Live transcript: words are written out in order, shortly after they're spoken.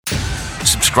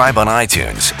subscribe on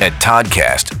iTunes at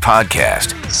Toddcast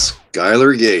Podcast.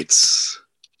 Skylar Gates.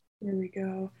 There we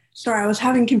go. Sorry, I was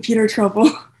having computer trouble.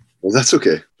 Well, that's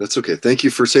okay. That's okay. Thank you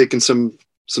for taking some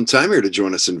time here to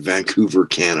join us in Vancouver,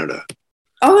 Canada.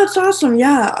 Oh, that's awesome.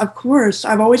 Yeah, of course.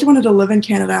 I've always wanted to live in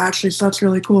Canada, actually, so that's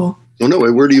really cool. Oh, no way.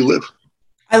 Where do you live?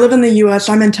 I live in the U.S.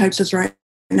 I'm in Texas right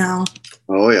now.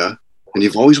 Oh, yeah. And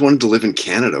you've always wanted to live in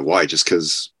Canada. Why? Just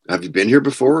because, have you been here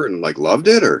before and loved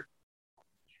it, or?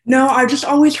 No, I've just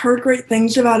always heard great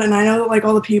things about it, and I know that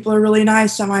all the people are really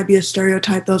nice. That might be a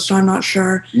stereotype though, so I'm not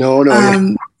sure. No,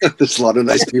 yeah. There's a lot of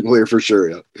nice people here for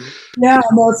sure. Yeah. Yeah,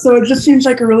 no, so it just seems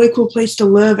like a really cool place to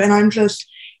live, and I'm just,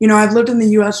 I've lived in the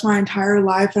U.S. my entire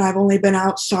life, and I've only been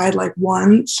outside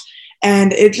once,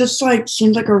 and it just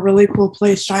seems like a really cool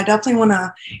place. So I definitely want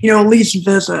to, at least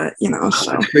visit.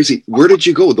 So crazy. Where did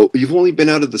you go though? You've only been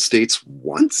out of the States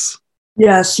once.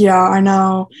 Yes, yeah, I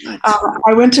know.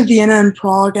 I went to Vienna and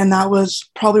Prague, and that was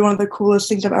probably one of the coolest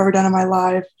things I've ever done in my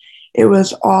life. It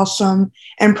was awesome.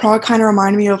 And Prague kind of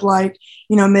reminded me of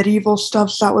medieval stuff.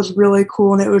 So that was really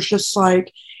cool. And it was just a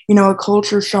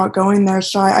culture shock going there.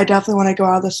 So I definitely want to go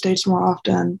out of the States more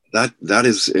often. That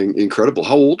is incredible.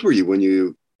 How old were you when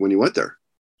you went there?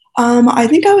 I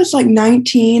think I was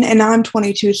 19, and now I'm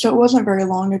 22. So it wasn't very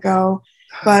long ago.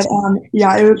 But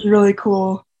yeah, it was really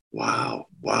cool. Wow.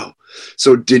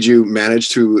 So did you manage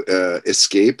to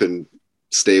escape and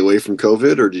stay away from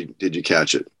COVID, or did you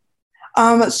catch it?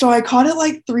 So I caught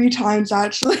it 3 times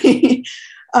actually.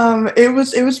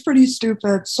 It was pretty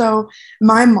stupid. So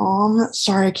my mom,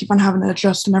 sorry, I keep on having to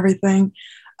adjust and everything.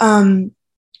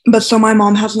 But so my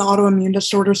mom has an autoimmune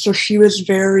disorder. So she was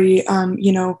very,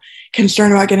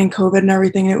 concerned about getting COVID and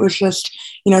everything. And it was just,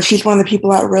 she's one of the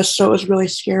people at risk. So it was really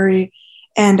scary.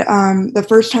 And the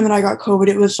first time that I got COVID,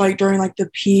 it was during the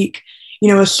peak,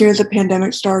 as soon as the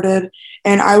pandemic started.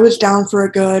 And I was down for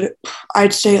a good,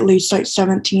 I'd say at least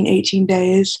 17, 18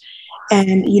 days.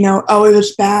 And, it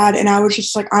was bad. And I was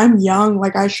just I'm young,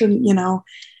 I shouldn't,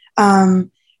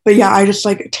 but yeah, I just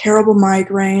terrible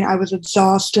migraine. I was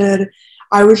exhausted.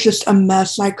 I was just a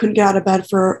mess. I couldn't get out of bed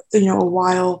for, a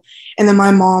while. And then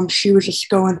my mom, she was just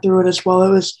going through it as well. It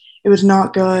was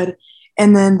not good.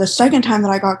 And then the second time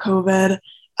that I got COVID,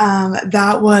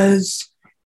 that was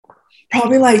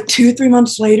probably 2-3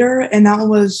 months later. And that one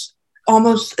was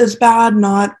almost as bad,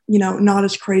 not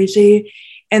as crazy.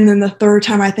 And then the third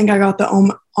time, I think I got the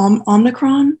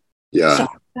Omicron. Yeah. So,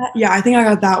 yeah, I think I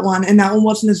got that one. And that one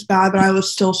wasn't as bad, but I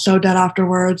was still so dead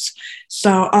afterwards.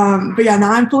 So, but yeah,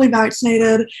 now I'm fully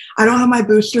vaccinated. I don't have my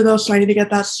booster though, so I need to get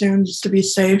that soon just to be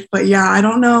safe. But yeah, I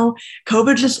don't know.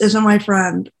 COVID just isn't my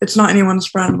friend. It's not anyone's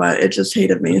friend, but it just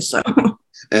hated me. So.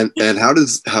 And how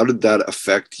did that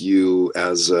affect you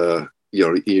as in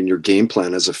your game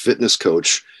plan as a fitness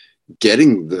coach,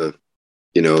 getting the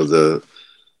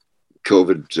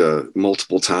COVID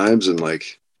multiple times, and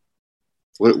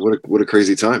what a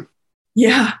crazy time.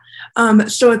 Yeah.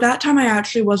 So at that time, I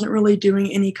actually wasn't really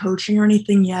doing any coaching or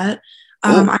anything yet.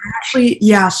 I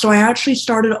actually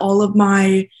started all of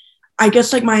my, I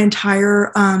guess my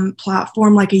entire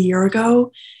platform a year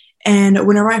ago. And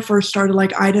whenever I first started,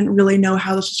 I didn't really know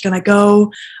how this was going to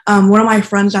go. One of my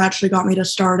friends actually got me to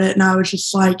start it. And I was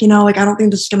just I don't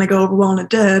think this is going to go over well. And it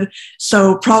did.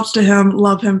 So props to him.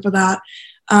 Love him for that.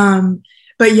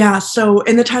 But yeah, so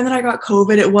in the time that I got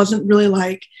COVID, it wasn't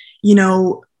really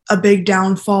a big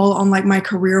downfall on my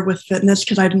career with fitness,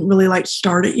 because I didn't really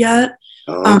start it yet.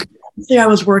 Oh, okay. I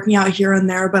was working out here and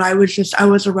there, but I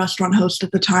was a restaurant host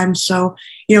at the time. So,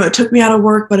 it took me out of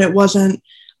work, but it wasn't,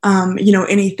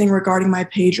 anything regarding my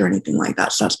page or anything like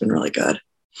that. So that's been really good.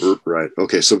 Right.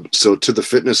 Okay. So to the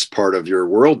fitness part of your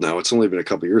world now, it's only been a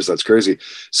couple of years. That's crazy.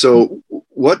 So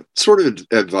what sort of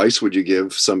advice would you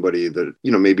give somebody that,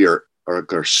 maybe are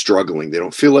struggling? They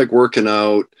don't feel like working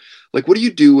out. What do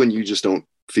you do when you just don't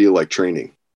feel like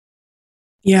training?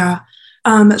 Yeah.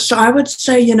 So I would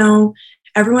say,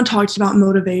 everyone talks about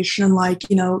motivation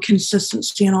and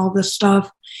consistency and all this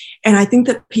stuff. And I think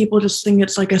that people just think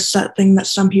it's a set thing that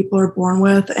some people are born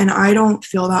with. And I don't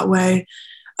feel that way.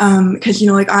 Cause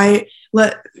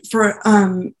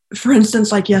for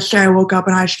instance, yesterday I woke up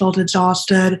and I just felt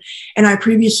exhausted, and I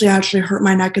previously actually hurt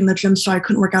my neck in the gym, so I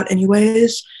couldn't work out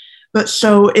anyways. But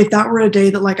so if that were a day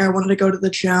that I wanted to go to the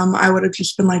gym, I would have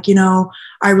just been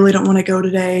I really don't want to go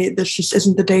today. This just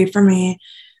isn't the day for me.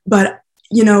 But,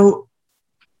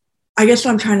 I guess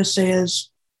what I'm trying to say is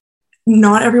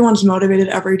not everyone's motivated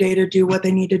every day to do what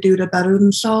they need to do to better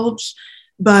themselves.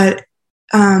 But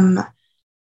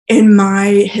in my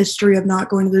history of not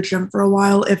going to the gym for a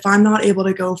while, if I'm not able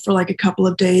to go for a couple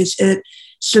of days, it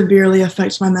severely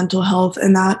affects my mental health.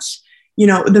 And that's,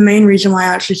 the main reason why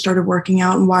I actually started working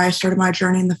out and why I started my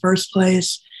journey in the first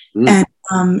place. And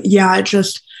it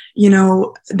just,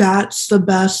 that's the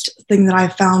best thing that I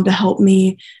found to help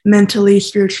me mentally,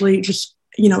 spiritually, just,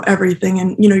 everything.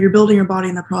 And, you're building your body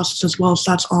in the process as well.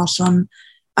 So that's awesome.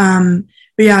 But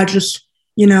yeah, just,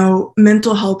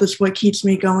 mental health is what keeps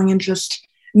me going, and just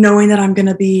knowing that I'm going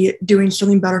to be doing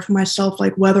something better for myself,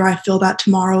 like whether I feel that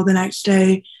tomorrow, the next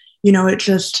day,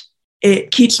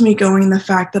 it keeps me going. The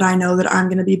fact that I know that I'm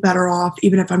going to be better off,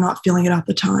 even if I'm not feeling it at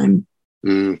the time.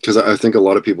 Because I think a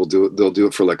lot of people do it. They'll do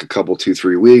it for like a couple,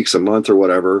 2-3 weeks, a month or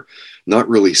whatever, not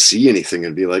really see anything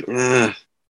and be like,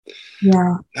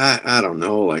 yeah, I don't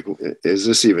know. Like, is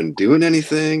this even doing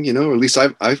anything? Or at least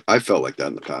I felt like that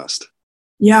in the past.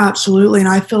 Yeah, absolutely. And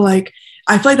I feel like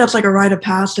that's like a rite of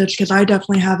passage, because I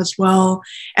definitely have as well.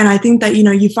 And I think that,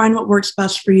 you find what works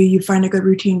best for you. You find a good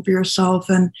routine for yourself.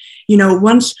 And,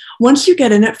 once you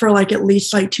get in it for like at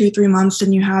least like 2-3 months,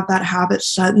 and you have that habit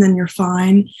set, and then you're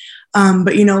fine.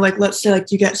 But, like, let's say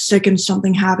like you get sick and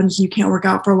something happens and you can't work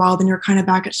out for a while, then you're kind of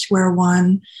back at square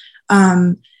one.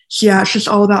 So yeah, it's just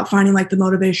all about finding like the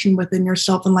motivation within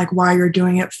yourself, and like why you're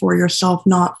doing it for yourself,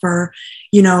 not for,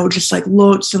 just like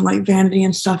looks and like vanity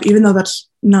and stuff, even though that's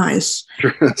nice.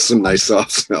 Some nice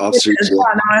offshoots.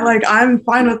 I'm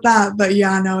fine with that. But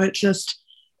yeah, no, it just,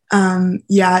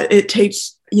 it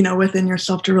takes, within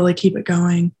yourself to really keep it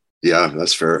going. Yeah,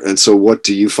 that's fair. And so what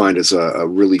do you find is a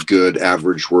really good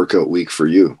average workout week for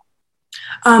you?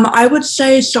 I would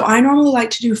say, so I normally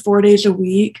like to do 4 days a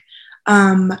week,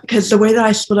 because the way that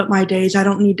I split up my days, I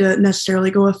don't need to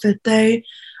necessarily go a fifth day.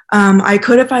 I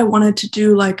could if I wanted to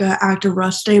do like an active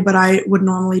rest day, but I would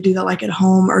normally do that like at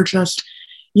home, or just,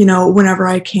 whenever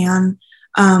I can.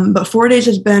 But 4 days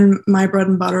has been my bread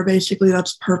and butter. Basically,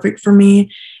 that's perfect for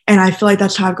me. And I feel like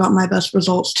that's how I've got my best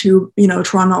results too,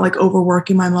 try not like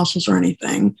overworking my muscles or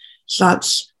anything. So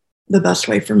that's the best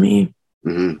way for me.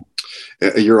 Mm-hmm.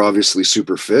 You're obviously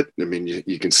super fit. I mean,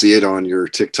 you can see it on your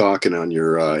TikTok and on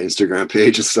your Instagram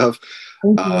page and stuff.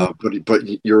 But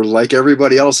you're like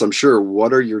everybody else, I'm sure.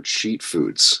 What are your cheat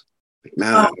foods? Like,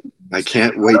 man, I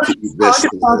can't wait to eat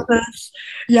this.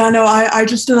 Yeah, no, I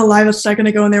just did a live a second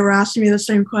ago, and they were asking me the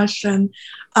same question.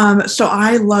 So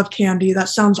I love candy. That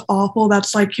sounds awful.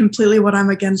 That's like completely what I'm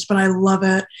against, but I love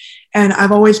it. And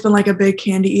I've always been like a big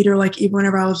candy eater, like even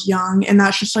whenever I was young, and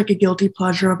that's just like a guilty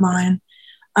pleasure of mine.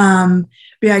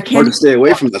 But yeah, I can't. Hard to stay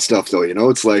away from that stuff, though.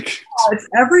 It's like it's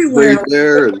everywhere. Right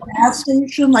there. Like, gas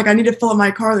station, like I need to fill up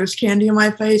my car. There's candy in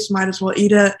my face. Might as well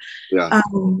eat it. Yeah.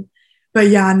 But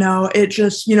yeah, no, it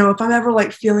just, if I'm ever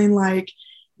like feeling like,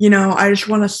 I just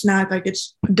want a snack, like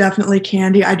it's definitely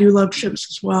candy. I do love chips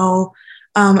as well.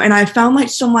 And I found like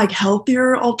some like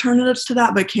healthier alternatives to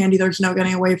that, but candy, there's no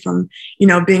getting away from,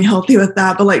 being healthy with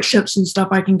that. But like chips and stuff,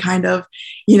 I can kind of,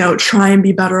 try and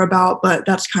be better about, but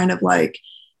that's kind of like,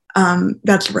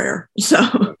 that's rare.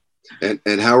 So.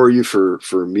 And how are you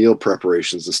for meal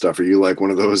preparations and stuff? Are you like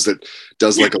one of those that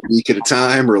does like a week at a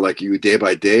time, or like you day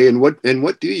by day? And what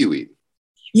do you eat?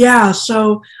 Yeah,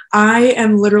 so I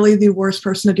am literally the worst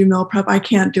person to do meal prep. I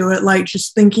can't do it. Like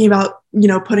just thinking about,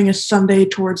 putting a Sunday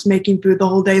towards making food the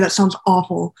whole day, that sounds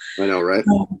awful. I know, right?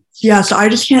 Yeah, so I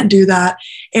just can't do that.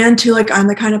 And too, like I'm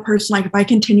the kind of person, like if I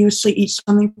continuously eat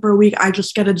something for a week, I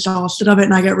just get exhausted of it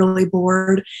and I get really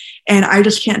bored, and I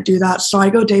just can't do that. So I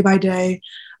go day by day.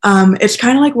 It's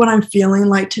kind of like what I'm feeling.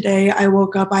 Like today I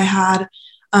woke up, I had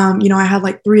I had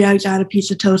like 3 eggs, I had a piece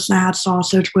of toast, and I had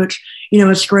sausage, which,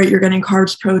 it's great. You're getting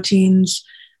carbs, proteins.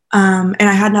 And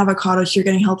I had an avocado, so you're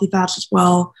getting healthy fats as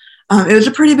well. It was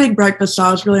a pretty big breakfast, so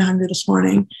I was really hungry this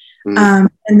morning. And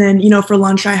then, for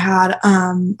lunch, I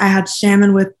had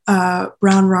salmon with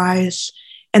brown rice,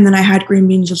 and then I had green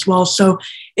beans as well. So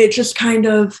it just kind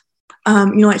of,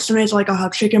 like some days like I'll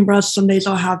have chicken breast, some days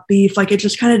I'll have beef. Like it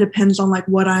just kind of depends on like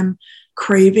what I'm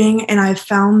craving. And I've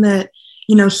found that,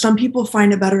 some people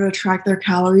find it better to track their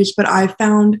calories, but I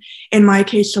found in my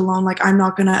case alone, like I'm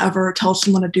not going to ever tell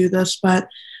someone to do this, but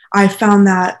I found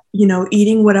that,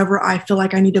 eating whatever I feel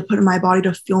like I need to put in my body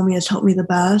to fuel me has helped me the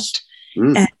best.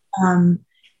 And,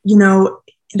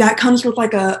 that comes with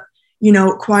like a,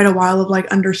 quite a while of like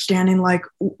understanding like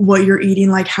what you're eating,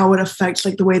 like how it affects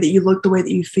like the way that you look, the way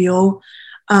that you feel.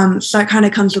 So that kind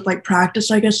of comes with like practice,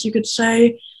 I guess you could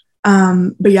say.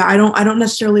 But yeah, I don't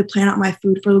necessarily plan out my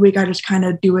food for the week. I just kind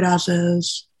of do it as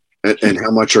is. And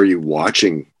how much are you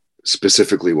watching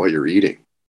specifically what you're eating?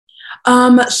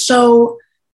 So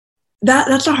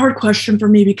that's a hard question for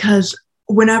me, because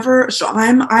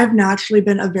I've naturally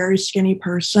been a very skinny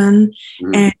person.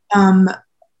 And,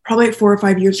 probably like 4 or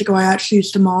 5 years ago, I actually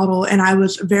used to model, and I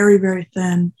was very, very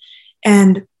thin.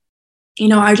 And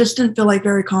I just didn't feel like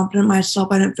very confident in myself.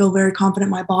 I didn't feel very confident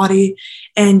in my body.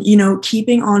 And,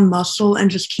 keeping on muscle and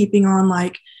just keeping on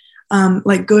like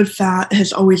good fat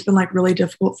has always been like really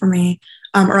difficult for me,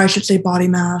 or I should say body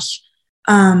mass.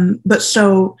 But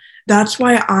so that's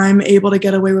why I'm able to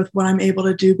get away with what I'm able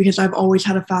to do, because I've always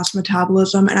had a fast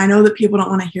metabolism. And I know that people don't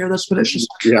want to hear this, but it's just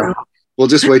true. Yeah. Well,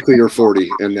 just wait till you're 40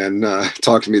 and then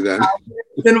talk to me then.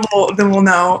 then we'll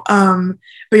know.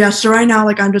 But yeah, so right now,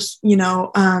 like I'm just,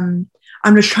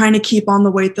 I'm just trying to keep on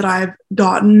the weight that I've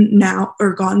gotten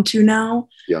to now.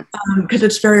 Yeah. Because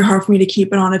it's very hard for me to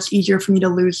keep it on. It's easier for me to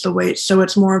lose the weight. So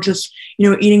it's more just,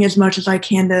 eating as much as I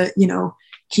can to,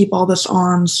 keep all this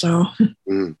on. So.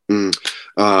 Mm-hmm.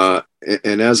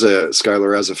 And as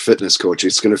Skylar, as a fitness coach,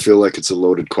 it's going to feel like it's a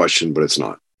loaded question, but it's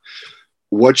not.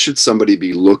 What should somebody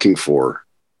be looking for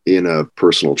in a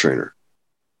personal trainer?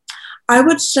 I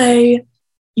would say,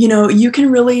 you can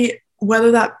really,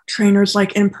 whether that trainer's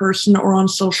like in person or on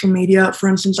social media, for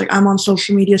instance, like I'm on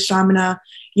social media, so I'm going to,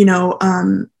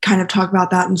 kind of talk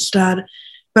about that instead.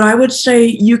 But I would say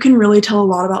you can really tell a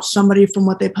lot about somebody from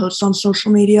what they post on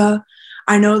social media.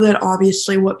 I know that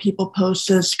obviously what people post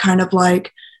is kind of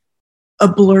like a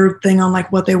blurred thing on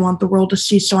like what they want the world to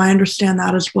see. So I understand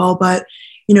that as well. But,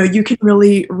 you can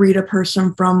really read a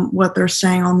person from what they're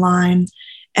saying online.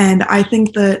 And I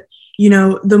think that,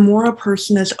 the more a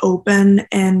person is open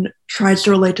and tries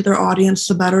to relate to their audience,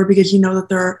 the better, because that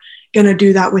they're going to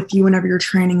do that with you whenever you're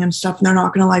training and stuff. And they're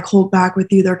not going to like hold back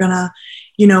with you. They're going to,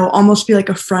 almost be like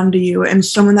a friend to you. And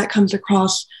someone that comes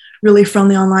across really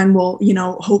friendly online will,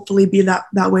 hopefully be that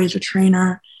way as a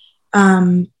trainer.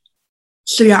 So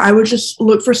yeah, I would just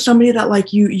look for somebody that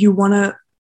like you want to,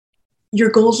 your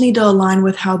goals need to align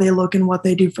with how they look and what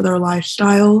they do for their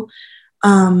lifestyle.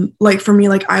 Like for me,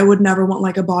 like I would never want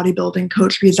like a bodybuilding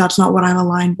coach, because that's not what I'm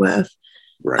aligned with.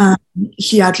 Right.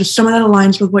 So yeah, just someone that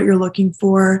aligns with what you're looking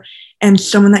for, and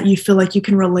someone that you feel like you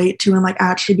can relate to and like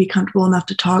actually be comfortable enough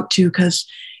to talk to. Cause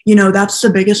that's the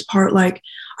biggest part. Like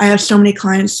I have so many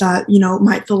clients that,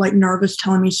 might feel like nervous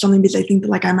telling me something because they think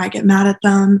that like I might get mad at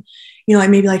them, like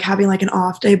maybe like having like an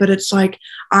off day, but it's like,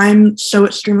 I'm so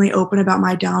extremely open about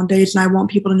my down days, and I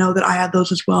want people to know that I have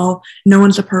those as well. No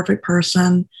one's a perfect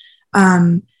person.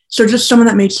 So just someone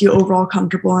that makes you overall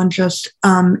comfortable and just,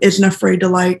 isn't afraid to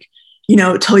like,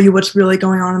 tell you what's really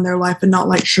going on in their life and not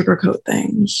like sugarcoat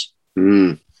things.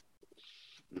 Mm.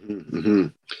 Mm-hmm.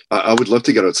 I would love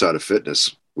to get outside of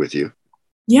fitness with you.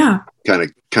 Yeah. Kind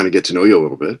of get to know you a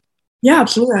little bit. Yeah,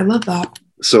 absolutely. I love that.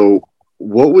 So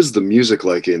what was the music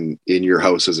like in your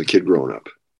house as a kid growing up?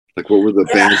 Like what were the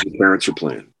bands your parents were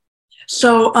playing?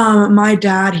 So my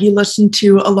dad, he listened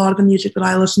to a lot of the music that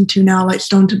I listen to now, like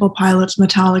Stone Temple Pilots,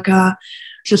 Metallica,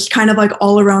 just kind of like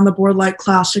all around the board, like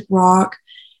classic rock.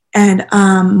 And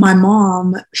my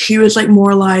mom, she was like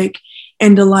more like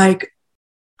into like,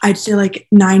 I'd say like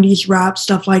 90s rap,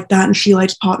 stuff like that. And she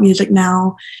likes pop music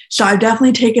now. So I've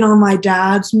definitely taken on my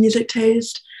dad's music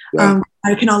taste. Yeah.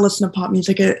 I cannot listen to pop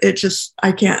music. It just,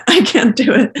 I can't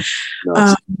do it.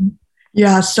 No,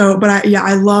 yeah. So, but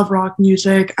I love rock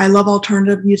music. I love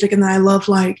alternative music. And then I love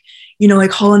like,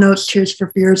 like Hall & Oates, Tears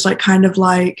for Fears, like kind of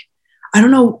like, I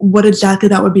don't know what exactly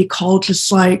that would be called.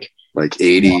 Just like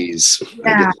 80s,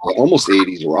 almost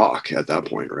 80s rock at that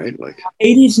point, right? Like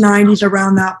 80s, 90s,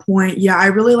 around that point. Yeah. I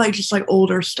really like just like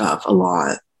older stuff a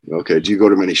lot. Okay. Do you go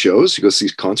to many shows? You go see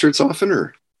concerts often,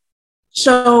 or?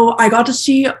 So I got to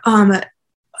see,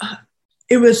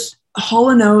 it was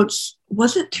Hall & Oates.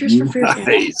 Was it Tears for Fears?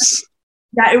 Nice.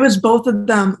 Yeah, it was both of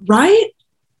them, right?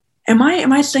 Am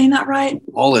I saying that right?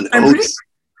 Hall & Oates.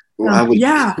 Well, I would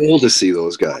kill to see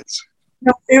those guys.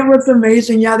 No, it was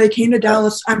amazing. Yeah, they came to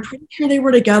Dallas. I'm pretty sure they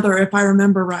were together, if I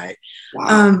remember right.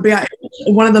 Wow. But yeah, it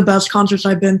was one of the best concerts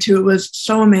I've been to. It was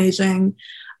so amazing.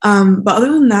 But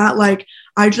other than that, like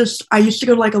I used to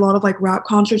go to like a lot of like rap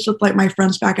concerts with like my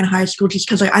friends back in high school, just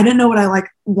because like I didn't know what I like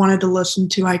wanted to listen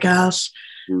to, I guess.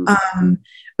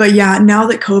 But yeah, now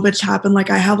that COVID's happened, like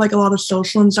I have like a lot of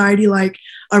social anxiety, like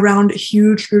around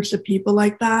huge groups of people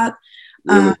like that.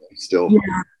 Really? Still. Yeah.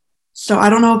 So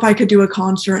I don't know if I could do a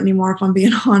concert anymore, if I'm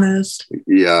being honest.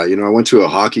 Yeah. I went to a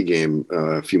hockey game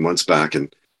a few months back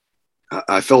and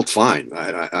I felt fine.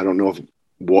 I don't know if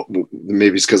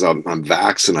maybe it's because I'm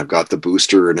vaxxed and I've got the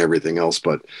booster and everything else,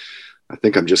 but I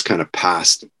think I'm just kind of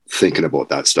past thinking about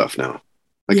that stuff now.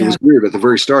 Like It was weird at the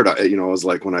very start. I was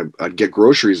like, when I'd get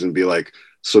groceries and be like,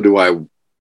 so do I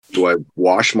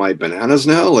wash my bananas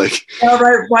now? Like, all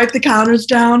right, wipe the counters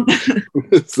down.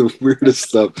 It's the weirdest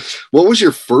stuff. What was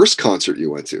your first concert you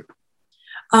went to?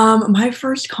 My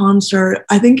first concert,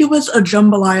 I think it was a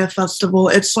Jambalaya festival.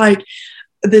 It's like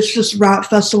this just rap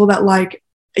festival that like,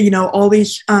 all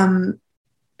these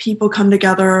people come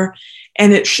together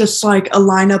and it's just like a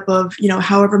lineup of, you know,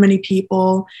 however many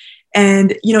people.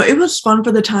 And, you know, it was fun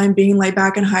for the time being. Like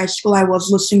back in high school, I was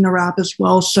listening to rap as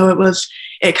well. So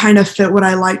it kind of fit what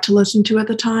I liked to listen to at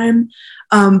the time.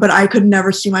 But I could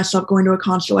never see myself going to a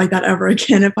concert like that ever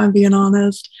again, if I'm being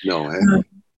honest. No,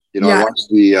 you know, yeah. I watched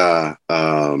the, I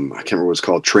can't remember what it's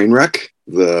called, Trainwreck,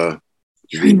 the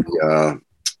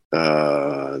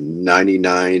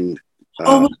 99.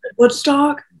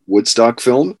 Woodstock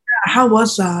film. Yeah, how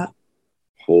was that?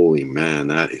 Holy man,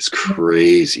 that is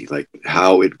crazy. Like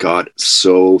how it got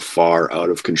so far out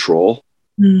of control.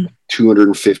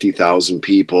 250,000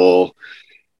 people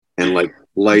and like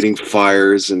lighting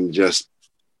fires and just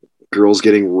girls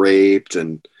getting raped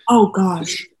and oh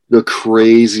gosh, the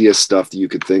craziest stuff that you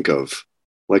could think of.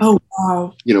 Like, oh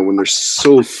wow, you know, when there's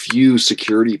so few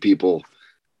security people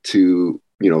to,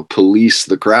 you know, police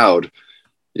the crowd.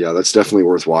 Yeah, that's definitely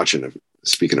worth watching.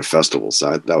 Speaking of festivals,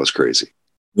 that was crazy.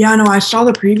 Yeah, no, I saw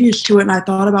the previews to it and I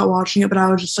thought about watching it, but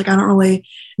I was just like, I don't really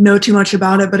know too much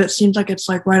about it, but it seems like it's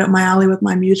like right up my alley with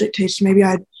my music taste. Maybe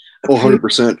I'd.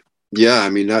 100%. Yeah, I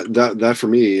mean that for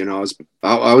me, you know,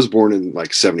 I was born in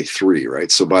like 73, right?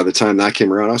 So by the time that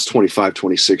came around, I was 25,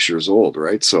 26 years old,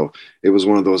 right? So it was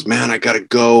one of those, man, I gotta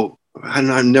go.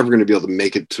 I'm never going to be able to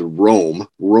make it to Rome,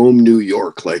 New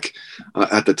York. Like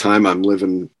at the time, I'm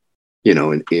living, you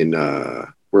know, in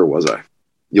where was I?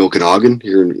 The Okanagan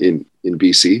here in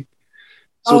BC.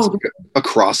 So it's like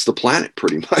across the planet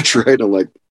pretty much, right? I'm like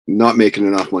not making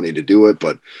enough money to do it,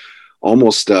 but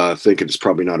almost thinking it's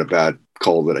probably not a bad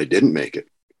call that I didn't make it.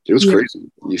 It was crazy.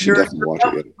 You should definitely watch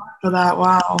it. For that,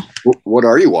 wow. What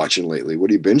are you watching lately? What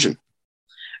are you binging?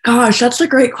 Gosh, that's a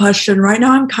great question. Right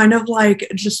now, I'm kind of like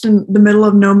just in the middle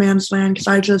of no man's land because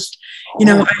I just, you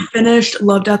know, I finished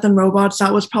Love, Death, and Robots.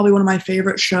 That was probably one of my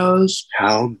favorite shows.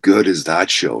 How good is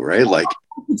that show, right? Like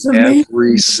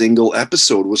every single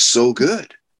episode was so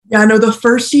good. Yeah, no, the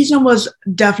first season was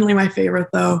definitely my favorite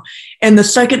though. And the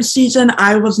second season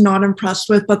I was not impressed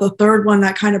with, but the third one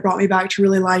that kind of brought me back to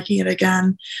really liking it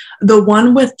again. The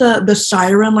one with the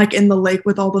siren like in the lake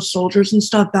with all the soldiers and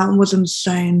stuff, that one was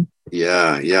insane.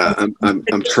 Yeah.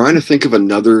 I'm trying to think of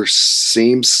another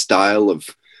same style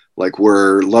of like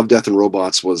where Love, Death, and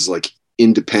Robots was like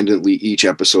independently, each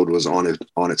episode was on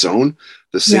its own.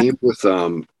 The same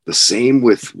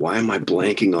with why am I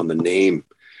blanking on the name?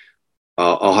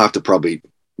 I'll have to probably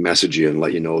message you and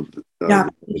let you know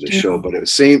the show, but it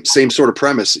was same sort of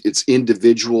premise. It's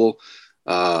individual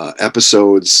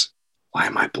episodes. Why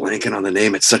am I blanking on the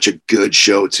name? It's such a good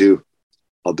show too.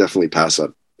 I'll definitely pass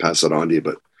that on to you.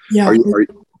 But yeah,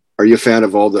 are you a fan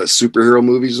of all the superhero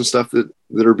movies and stuff that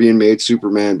are being made?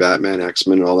 Superman, Batman,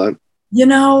 X-Men, and all that? You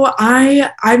know,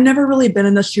 I've never really been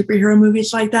in the superhero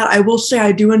movies like that. I will say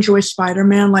I do enjoy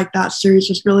Spider-Man. Like that series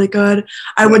was really good.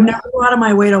 I would never go out of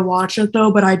my way to watch it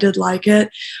though, but I did like it.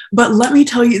 But let me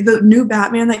tell you, the new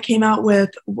Batman that came out with,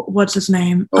 what's his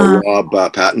name? Rob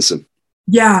Pattinson.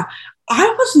 Yeah, I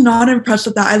was not impressed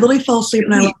with that. I literally fell asleep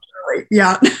and I left early.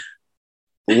 Yeah.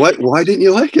 Why didn't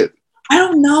you like it? I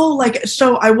don't know. Like,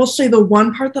 so I will say the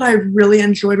one part that I really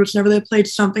enjoyed was whenever they played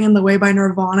Something in the Way by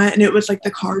Nirvana, and it was like the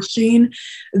car scene.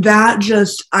 That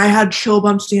just, I had chill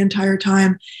bumps the entire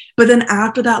time. But then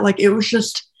after that, like, it was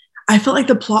just, I felt like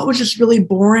the plot was just really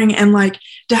boring. And like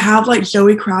to have like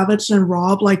Zoe Kravitz and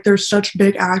Rob, like they're such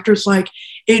big actors, like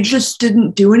it just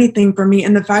didn't do anything for me.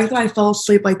 And the fact that I fell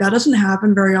asleep, like that doesn't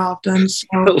happen very often. So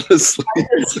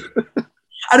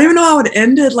I don't even know how it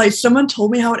ended. Like someone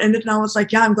told me how it ended and I was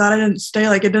like, yeah, I'm glad I didn't stay.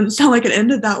 Like it didn't sound like it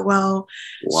ended that well.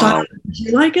 Wow. So did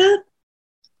you like it?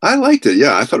 I liked it.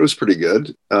 Yeah, I thought it was pretty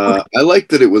good. Okay. I liked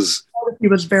that it was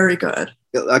very good.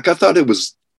 Like I thought it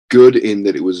was good in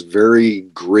that it was very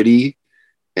gritty,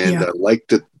 and I liked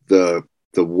that the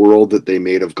world that they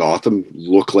made of Gotham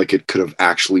looked like it could have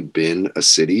actually been a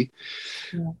city.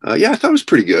 Yeah, I thought it was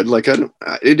pretty good. Like it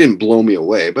didn't blow me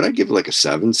away, but I'd give it like a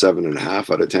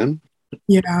 7.5 out of 10.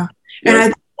 Yeah. And I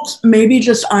think maybe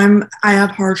just I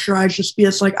have harsher eyes just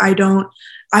because like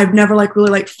I've never like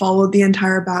really like followed the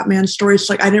entire Batman story.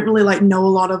 So like I didn't really like know a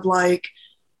lot of like,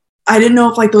 I didn't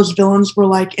know if like those villains were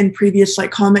like in previous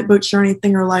like comic books or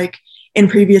anything or like in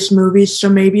previous movies. So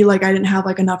maybe like I didn't have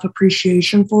like enough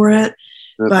appreciation for it.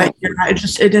 But yeah, it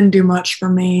didn't do much for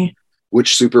me.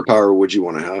 Which superpower would you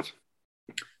want to have?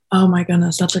 Oh my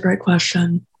goodness, that's a great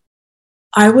question.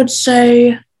 I would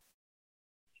say,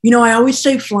 you know, I always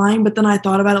say flying, but then I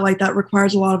thought about it like that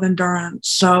requires a lot of endurance.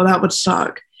 So that would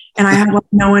suck. And I have like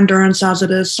no endurance as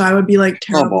it is. So I would be like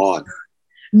terrible. Come on.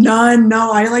 None.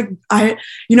 No, I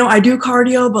do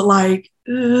cardio, but like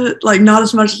not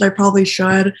as much as I probably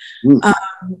should.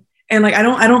 And like I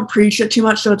don't preach it too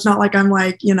much, so it's not like I'm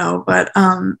like, you know, but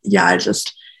yeah,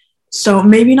 so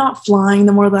maybe not flying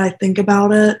the more that I think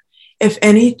about it. If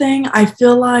anything, I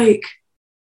feel like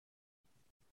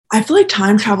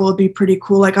time travel would be pretty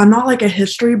cool. Like I'm not like a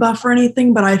history buff or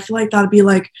anything, but I feel like that'd be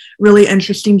like really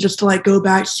interesting just to like go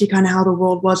back to see kind of how the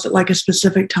world was at like a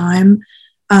specific time.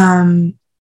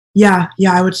 Yeah,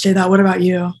 I would say that. What about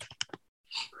you?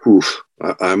 Oof,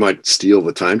 I might steal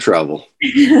the time travel.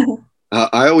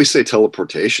 I always say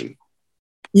teleportation.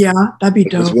 Yeah, that'd be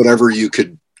Because dope. whatever you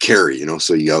could carry, you know,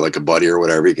 so you got like a buddy or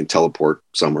whatever, you can teleport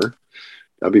somewhere.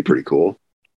 That'd be pretty cool.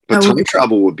 But time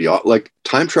travel would be like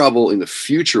time travel in the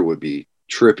future would be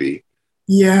trippy.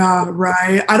 Yeah,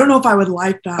 right. I don't know if I would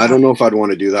like that. I don't know if I'd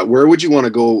want to do that. Where would you want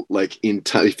to go, like in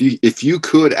time? If you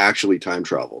could actually time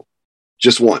travel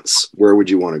just once, where would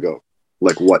you want to go?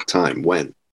 Like what time?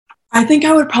 When? I think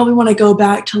I would probably want to go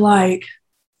back to like,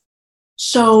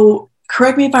 so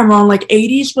correct me if I'm wrong, like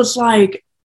 80s was like,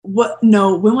 what?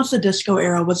 No, when was the disco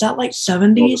era? Was that like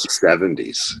 70s?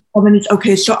 70s. 70s.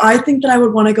 Okay, so I think that I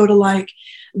would want to go to like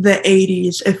the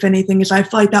 80s, if anything, because I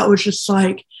feel like that was just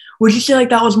like, would you say like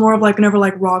that was more of like whenever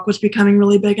like rock was becoming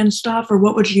really big and stuff, or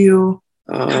what would you?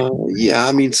 Yeah,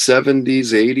 I mean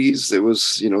 70s, 80s. It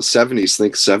was, you know, 70s.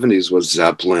 Think 70s was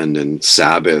Zeppelin and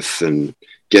Sabbath, and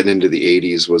getting into the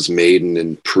 80s was Maiden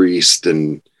and Priest,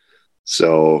 and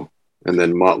so, and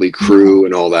then Motley Crue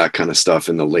and all that kind of stuff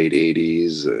in the late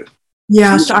 80s.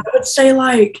 Yeah, so I would say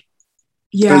like,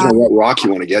 yeah, depends on what rock you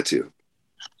want to get to.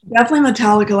 definitely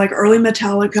Metallica, like early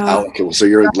Metallica. So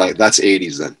you're like, that's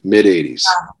 80s then, mid 80s.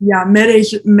 Yeah,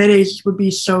 mid-80s would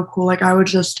be so cool. Like I would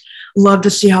just love to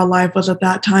see how life was at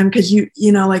that time, because you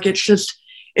know, like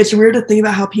it's weird to think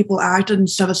about how people acted and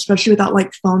stuff, especially without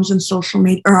like phones and social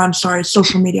media, or I'm sorry,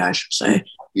 social media, I should say.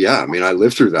 Yeah, I mean, I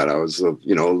lived through that. I was,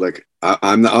 you know, like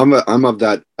I'm of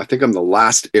that. I think I'm the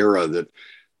last era that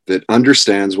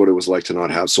understands what it was like to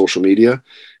not have social media.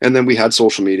 And then we had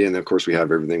social media, and of course we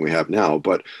have everything we have now.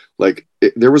 But like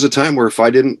there was a time where if I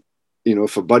didn't, you know,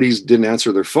 if a buddies didn't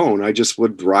answer their phone, I just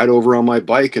would ride over on my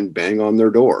bike and bang on their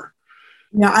door.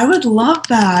 Yeah, I would love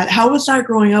that. How was that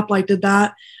growing up? Like,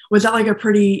 was that like a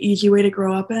pretty easy way to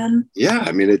grow up in? Yeah,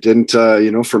 I mean, it didn't,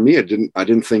 you know, for me, I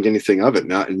didn't think anything of it.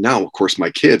 Now, of course, my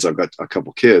kids, I've got a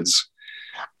couple kids,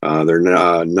 they're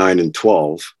 9 and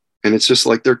 12. And it's just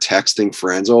like they're texting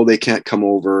friends, oh, they can't come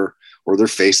over, or they're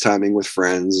FaceTiming with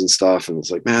friends and stuff. And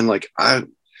it's like, man, like I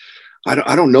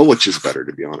don't know which is better,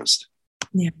 to be honest.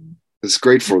 Yeah, it's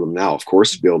great for them now, of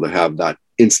course, to be able to have that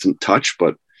instant touch.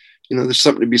 But you know, there's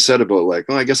something to be said about like,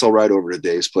 oh, I guess I'll ride over to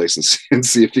Dave's place and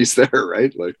see if he's there,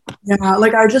 right? Like, yeah,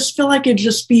 like I just feel like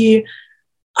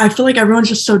I feel like everyone's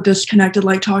just so disconnected.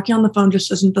 Like talking on the phone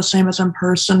just isn't the same as in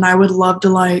person. I would love to,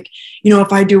 like, you know,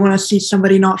 if I do want to see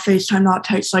somebody, not FaceTime, not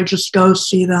text, like just go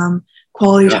see them.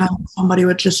 Quality time with somebody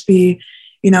would just be,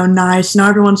 you know, nice. Now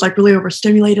everyone's like really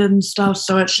overstimulated and stuff.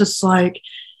 So it's just like,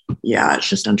 yeah, it's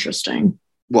just interesting.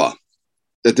 Well,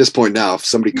 at this point now, if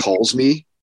somebody calls me,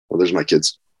 well, there's my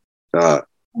kids.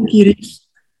 Cuties.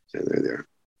 Yeah, they're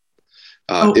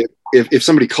there. If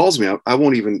somebody calls me,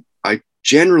 I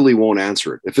generally won't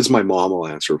answer it. If it's my mom, I'll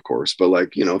answer, of course. But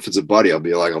like, you know, if it's a buddy,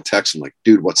 I'll text him like,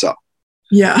 dude, what's up?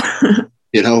 Yeah.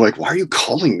 You know, like, why are you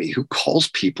calling me? Who calls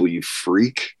people, you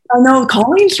freak? I know,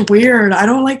 calling's weird. I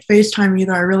don't like FaceTime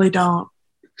either. I really don't.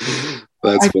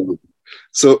 That's funny.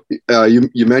 So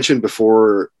you mentioned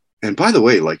before, and by the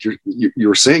way, like you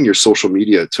were saying your social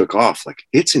media took off. Like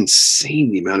it's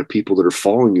insane the amount of people that are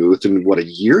following you within a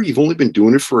year. You've only been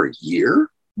doing it for a year.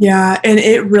 Yeah, and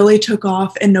it really took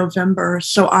off in November.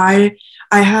 So I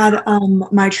had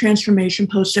my transformation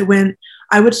post. It went,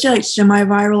 I would say like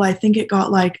semi-viral. I think it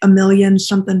got like 1 million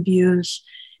something views.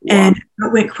 Wow. And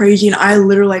it went crazy. And I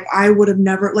literally, like, I would have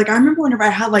never, like, I remember whenever I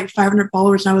had like 500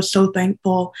 followers and I was so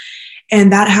thankful.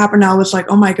 And that happened. I was like,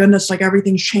 oh my goodness, like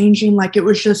everything's changing. Like it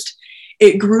was just,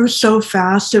 it grew so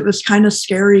fast. It was kind of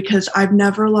scary because I've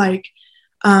never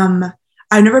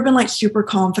been like super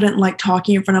confident in like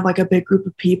talking in front of like a big group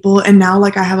of people. And now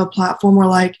like I have a platform where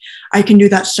like I can do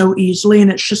that so easily. And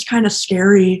it's just kind of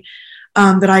scary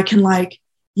that I can like,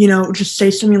 you know, just say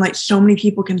something like so many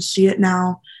people can see it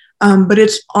now. But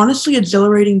it's honestly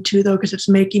exhilarating too, though, because it's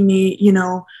making me, you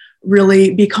know,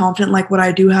 really be confident like what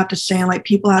I do have to say. And like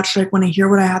people actually like want to hear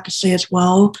what I have to say as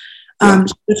well. So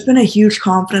it's been a huge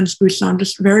confidence boost. And I'm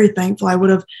just very thankful. I would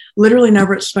have literally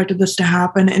never expected this to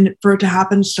happen. And for it to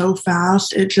happen so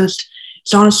fast, it's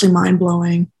honestly mind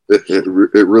blowing. It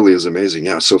really is amazing.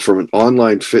 Yeah. So from an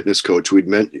online fitness coach, you'd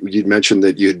mentioned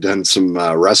that you'd done some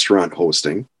restaurant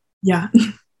hosting. Yeah.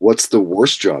 What's the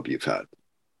worst job you've had?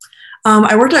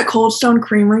 I worked at Cold Stone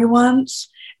Creamery once.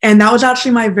 And that was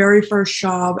actually my very first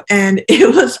job, and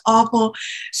it was awful.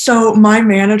 So my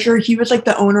manager, he was like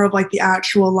the owner of like the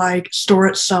actual like store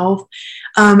itself.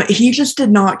 He just did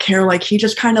not care. Like he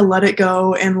just kind of let it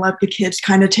go and let the kids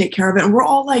kind of take care of it. And we're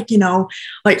all like,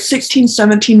 like 16,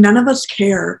 17, none of us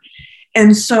care.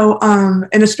 And so,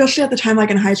 and especially at the time, like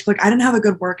in high school, like I didn't have a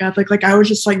good work ethic. Like I was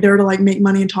just like there to like make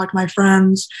money and talk to my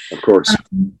friends. Of course.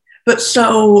 But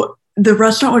so the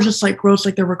restaurant was just like gross.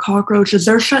 Like there were cockroaches.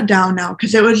 They're shut down now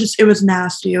because it was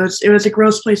nasty. It was a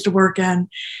gross place to work in.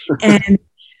 And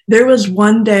there was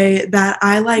one day that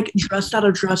I like dressed out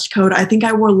of dress code. I think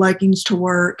I wore leggings to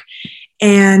work.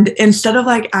 And instead of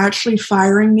like actually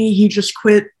firing me, he just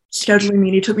quit scheduling me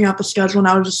and he took me off the schedule. And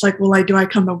I was just like, well, like, do I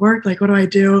come to work? Like, what do I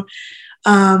do?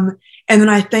 And then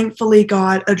I thankfully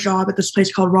got a job at this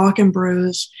place called Rock and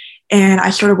Brews, and I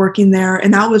started working there.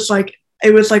 And that was like,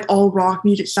 it was like all rock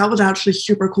music. So that was actually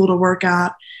super cool to work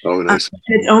at. Oh, nice.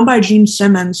 It's owned by Gene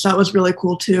Simmons. So that was really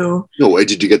cool too. No way.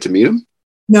 Did you get to meet him?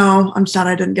 No, I'm sad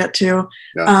I didn't get to.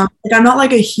 Yeah. Like I'm not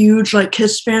like a huge like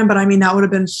Kiss fan, but I mean, that would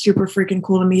have been super freaking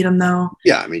cool to meet him though.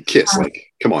 Yeah. I mean, Kiss,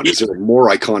 like, come on. Is there a more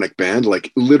iconic band?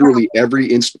 Like literally every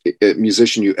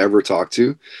musician you ever talk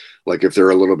to, like if they're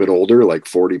a little bit older, like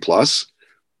 40 plus,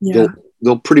 Yeah.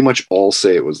 they'll pretty much all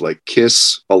say it was like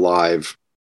Kiss alive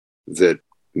that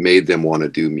made them want to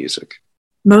do music.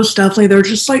 Most definitely. They're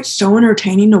just like so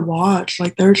entertaining to watch.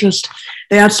 Like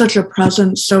they had such a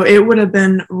presence. So it would have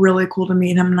been really cool to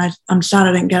meet him. And I'm sad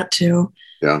I didn't get to.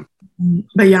 Yeah.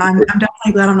 But yeah, I'm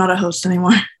definitely glad I'm not a host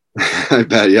anymore. I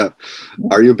bet. Yeah.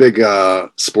 Are you a big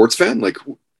sports fan? Like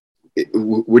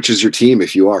which is your team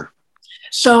if you are?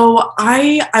 So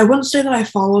I wouldn't say that I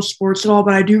follow sports at all,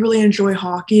 but I do really enjoy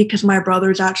hockey because my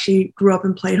brothers actually grew up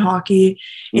and played hockey.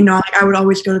 Like I would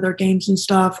always go to their games and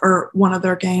stuff, or one of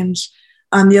their games.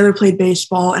 The other played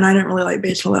baseball, and I didn't really like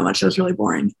baseball that much. It was really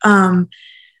boring.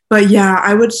 But yeah,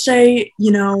 I would say,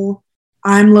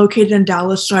 I'm located in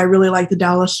Dallas, so I really like the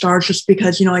Dallas Stars just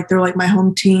because, like they're like my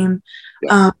home team.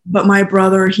 Yeah. But my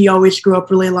brother, he always grew up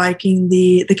really liking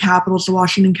the Capitals, the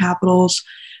Washington Capitals.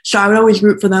 So I would always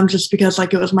root for them just because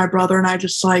like it was my brother and I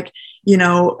just like,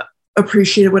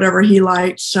 appreciated whatever he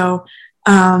liked. So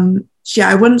yeah,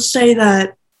 I wouldn't say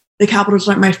that the Capitals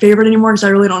are like my favorite anymore because I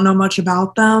really don't know much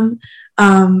about them.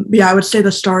 But yeah, I would say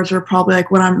the Stars are probably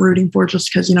like what I'm rooting for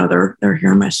just because, they're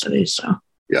here in my city. So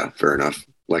yeah, fair enough.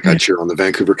 Like I cheer on the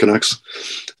Vancouver Canucks.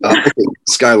 Okay,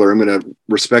 Skylar, I'm going to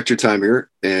respect your time here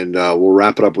and we'll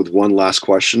wrap it up with one last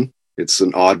question. It's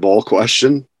an oddball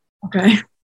question. Okay.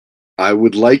 I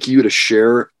would like you to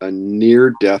share a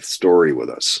near-death story with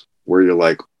us where you're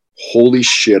like, holy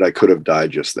shit, I could have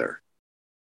died just there.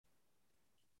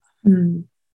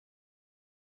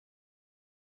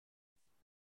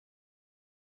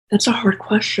 That's a hard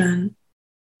question.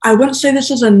 I wouldn't say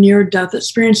this is a near-death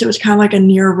experience. It was kind of like a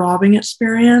near-robbing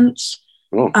experience.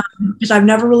 Oh. Because I've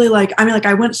never really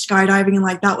I went skydiving and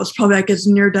like that was probably like as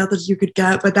near-death as you could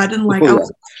get, but that didn't I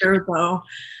was scared though.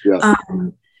 Yeah.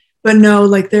 But no,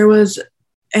 like there was,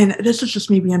 and this is just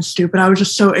me being stupid. I was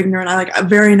just so ignorant. I'm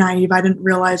very naive. I didn't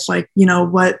realize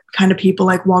what kind of people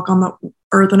like walk on the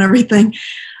earth and everything.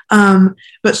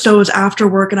 But so it was after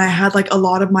work and I had like a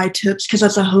lot of my tips because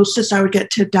as a hostess, I would get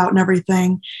tipped out and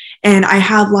everything. And I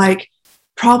had like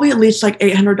probably at least like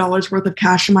 $800 worth of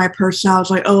cash in my purse. And I was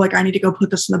like, oh, like I need to go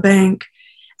put this in the bank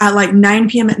at like 9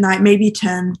 p.m. at night, maybe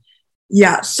 10.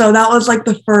 Yeah. So that was like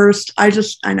the first, I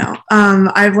know.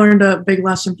 I've learned a big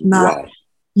lesson from that. Wow.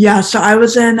 Yeah. So I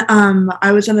was in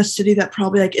a city that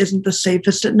probably like isn't the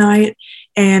safest at night.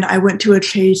 And I went to a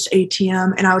Chase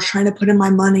ATM and I was trying to put in my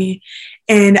money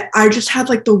and I just had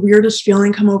like the weirdest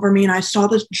feeling come over me. And I saw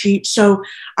this Jeep. So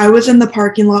I was in the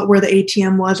parking lot where the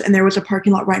ATM was and there was a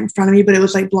parking lot right in front of me, but it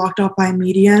was like blocked off by a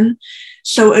median.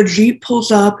 So a Jeep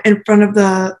pulls up in front of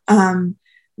the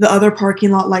other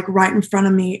parking lot, like right in front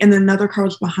of me. And then another car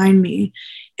was behind me.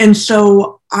 And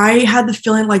so I had the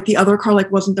feeling like the other car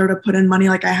like wasn't there to put in money.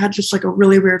 Like I had just like a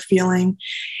really weird feeling.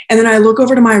 And then I look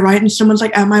over to my right and someone's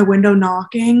like at my window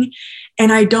knocking.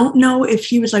 And I don't know if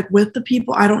he was like with the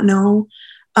people. I don't know.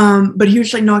 But he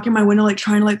was like knocking my window, like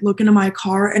trying to like look into my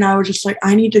car. And I was just like,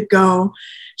 I need to go.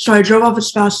 So I drove off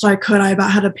as fast as I could. I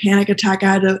about had a panic attack.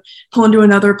 I had to pull into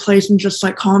another place and just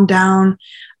like calm down.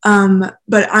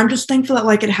 But I'm just thankful that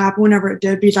like it happened whenever it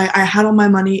did because I had all my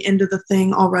money into the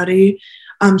thing already.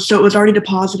 So it was already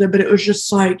deposited, but it was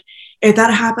just like, if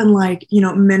that happened like,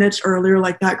 minutes earlier,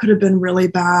 like that could have been really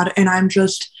bad. And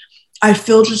I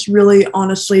feel just really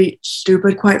honestly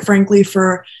stupid, quite frankly,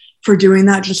 for doing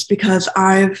that just because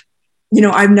I've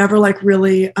never like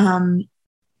really,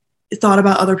 thought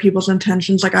about other people's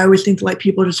intentions. Like I always think that like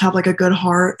people just have like a good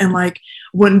heart and like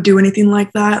wouldn't do anything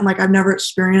like that. And like I've never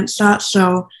experienced that.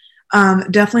 So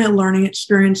definitely a learning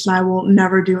experience, and I will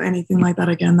never do anything like that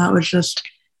again. That was just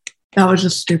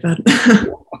stupid.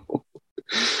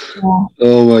 Yeah.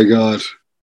 Oh my God.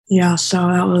 Yeah, so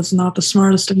that was not the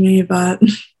smartest of me, but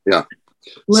yeah.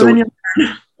 So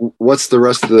what's the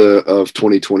rest of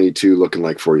 2022 looking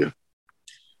like for you?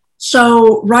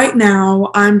 So right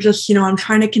now I'm just, I'm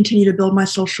trying to continue to build my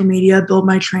social media, build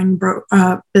my training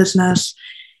business.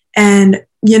 And,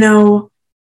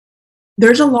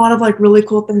 there's a lot of like really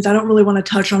cool things I don't really want to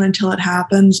touch on until it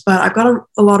happens, but I've got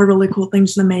a lot of really cool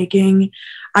things in the making.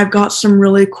 I've got some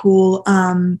really cool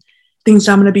things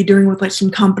I'm going to be doing with like some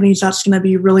companies that's going to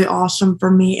be really awesome for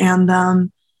me and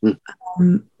them. But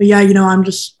yeah, I'm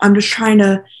just trying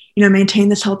to, maintain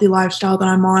this healthy lifestyle that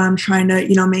I'm on. I'm trying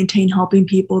to, maintain helping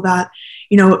people that,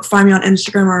 find me on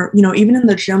Instagram or, even in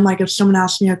the gym. Like if someone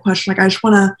asks me a question, like I just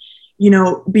want to,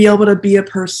 be able to be a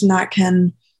person that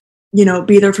can,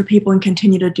 be there for people and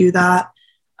continue to do that.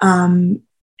 And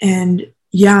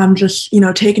yeah, I'm just,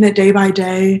 taking it day by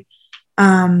day.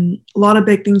 A lot of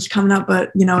big things coming up,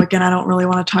 but again, I don't really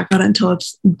want to talk about it until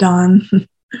it's done.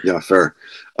 Yeah, fair.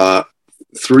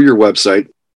 Through your website,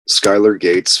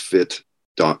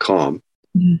 SkylarGatesFit.com,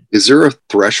 is there a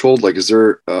threshold? Like, is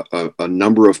there a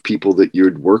number of people that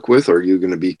you'd work with? Are you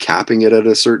going to be capping it at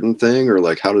a certain thing, or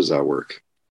like, how does that work?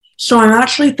 So I'm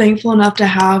actually thankful enough to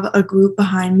have a group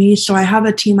behind me. So I have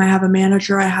a team, I have a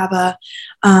manager, I have a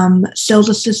sales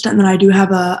assistant, and then I do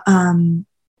have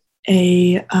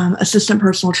a assistant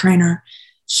personal trainer.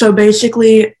 So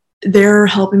basically they're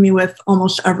helping me with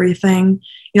almost everything.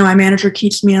 My manager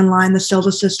keeps me in line. The sales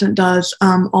assistant does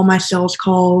all my sales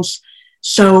calls.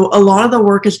 So a lot of the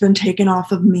work has been taken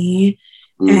off of me.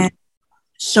 And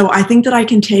so I think that I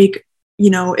can take,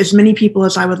 as many people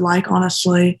as I would like,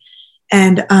 honestly.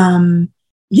 And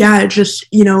yeah, just,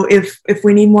 if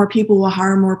we need more people, we'll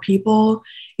hire more people.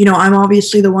 I'm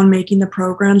obviously the one making the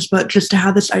programs, but just to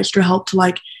have this extra help to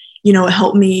like,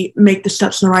 help me make the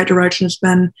steps in the right direction has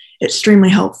been extremely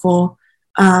helpful.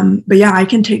 But yeah, I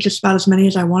can take just about as many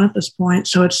as I want at this point.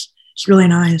 So it's really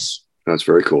nice. That's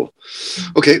very cool.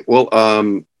 Okay. Well,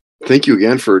 thank you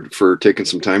again for taking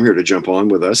some time here to jump on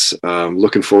with us.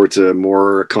 Looking forward to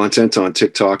more content on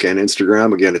TikTok and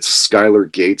Instagram. Again, it's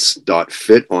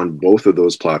SkylarGates.fit on both of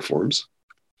those platforms.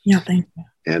 Yeah. Thank you.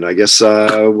 And I guess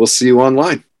we'll see you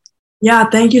online. Yeah,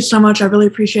 thank you so much. I really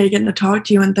appreciate getting to talk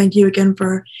to you, and thank you again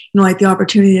for the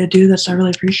opportunity to do this. I really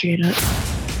appreciate it.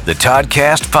 The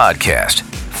Toddcast Podcast.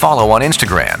 Follow on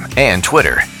Instagram and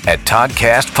Twitter at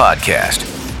Toddcast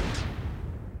Podcast.